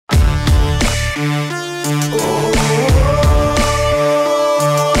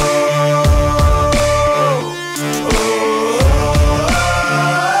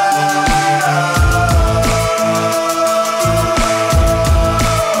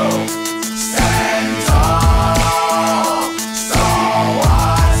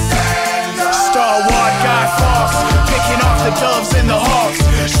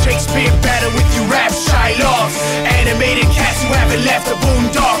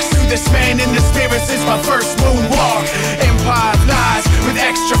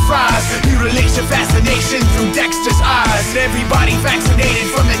everybody vaccinated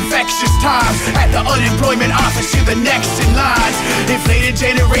from infectious times. At the unemployment office, you're the next in line. Inflated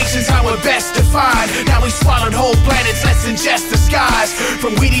generations, how we're best defined. Now we swallowed whole planets, let's ingest the skies.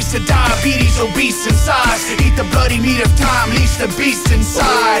 From Wheaties to diabetes, obese in size. Eat the bloody meat of time, leash the beast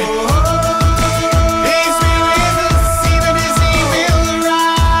inside.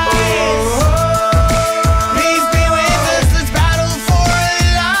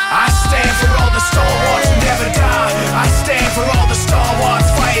 Stalwarts who never die. I stand for all the Stalwarts,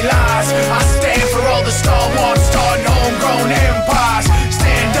 fight lies. I stand for all the Stalwarts, starting homegrown empires.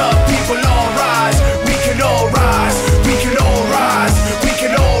 Stand up, people all rise. We can all rise. We can all rise. We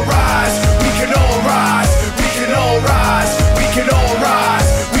can all rise. We can all rise. We can all rise. We can all rise.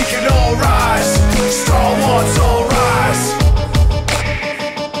 We can all rise. Stalwarts all rise.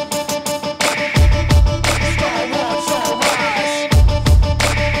 Stalwarts all rise.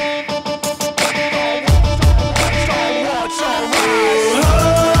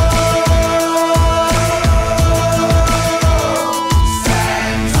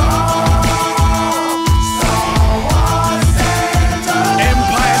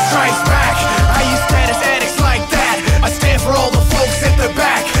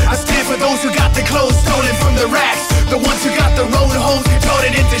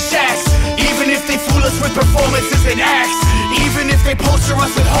 With performances and acts, even if they poster us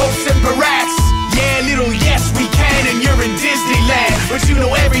with hopes and barracks. Yeah, little yes we can, and you're in Disneyland, but you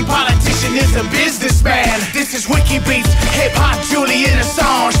know every politician is a businessman. This is Beatz, hip-hop, Julian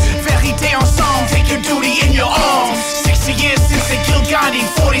Assange. Vérité ensemble, take your duty in your arms. 60 years since they killed Gandhi,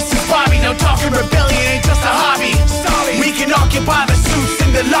 40 since Bobby. Now talking rebellion ain't just a hobby. We can occupy the suits in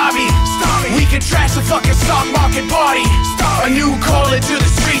the lobby. We can trash the fucking stock market party. A new call into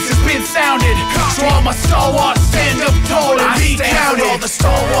the streets has been sounded. So all my Stalwarts, stand up tall and be counted. I stand for all the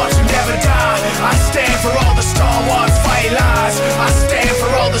Stalwarts who never die. I stand for all the Stalwarts, fight lies. I stand for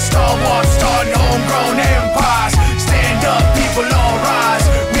all the Stalwarts, starting homegrown empires. Stand up, people all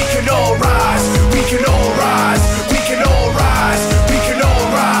rise.